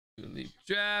Leap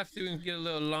draft. See if we can get a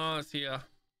little Lawrence here.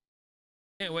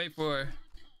 Can't wait for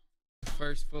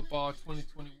first football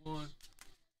 2021.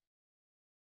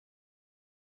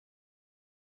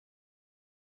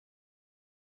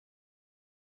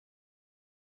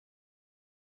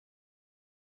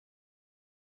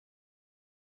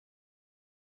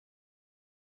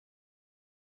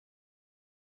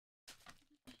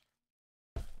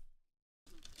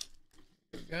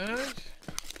 Guys,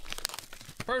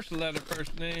 first letter,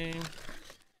 first name.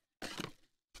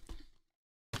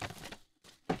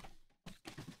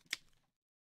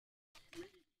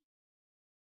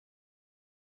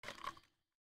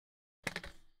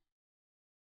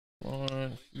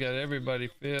 Lawrence, you got everybody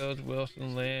filled.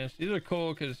 Wilson, Lance. These are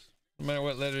cool because no matter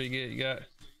what letter you get, you got. I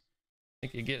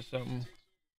think you get something.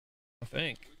 I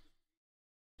think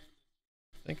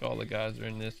all the guys are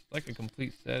in this. It's like a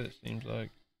complete set. It seems like.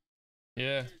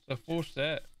 Yeah, it's a full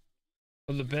set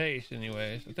of the base,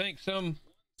 anyways. I think some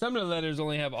of the letters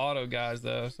only have auto guys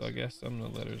though, so I guess some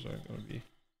of the letters aren't going to be.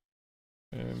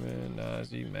 Sherman,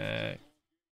 Nazi, Mac,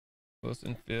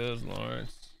 Wilson, Fields,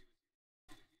 Lawrence.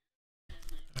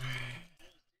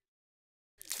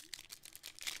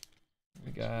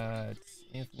 We got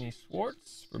Anthony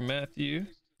Schwartz for Matthew,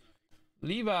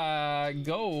 Levi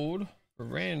Gold for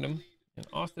Random, and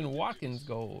Austin Watkins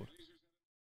Gold.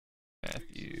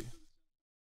 Matthew.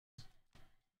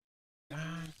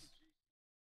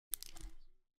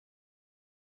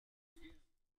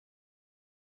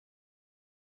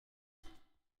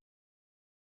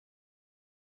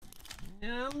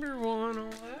 Number one on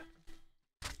that.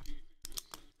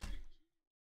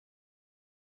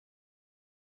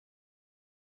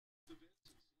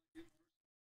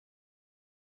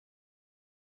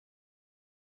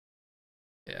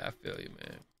 Yeah, I feel you,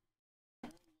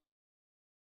 man.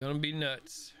 Gonna be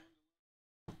nuts.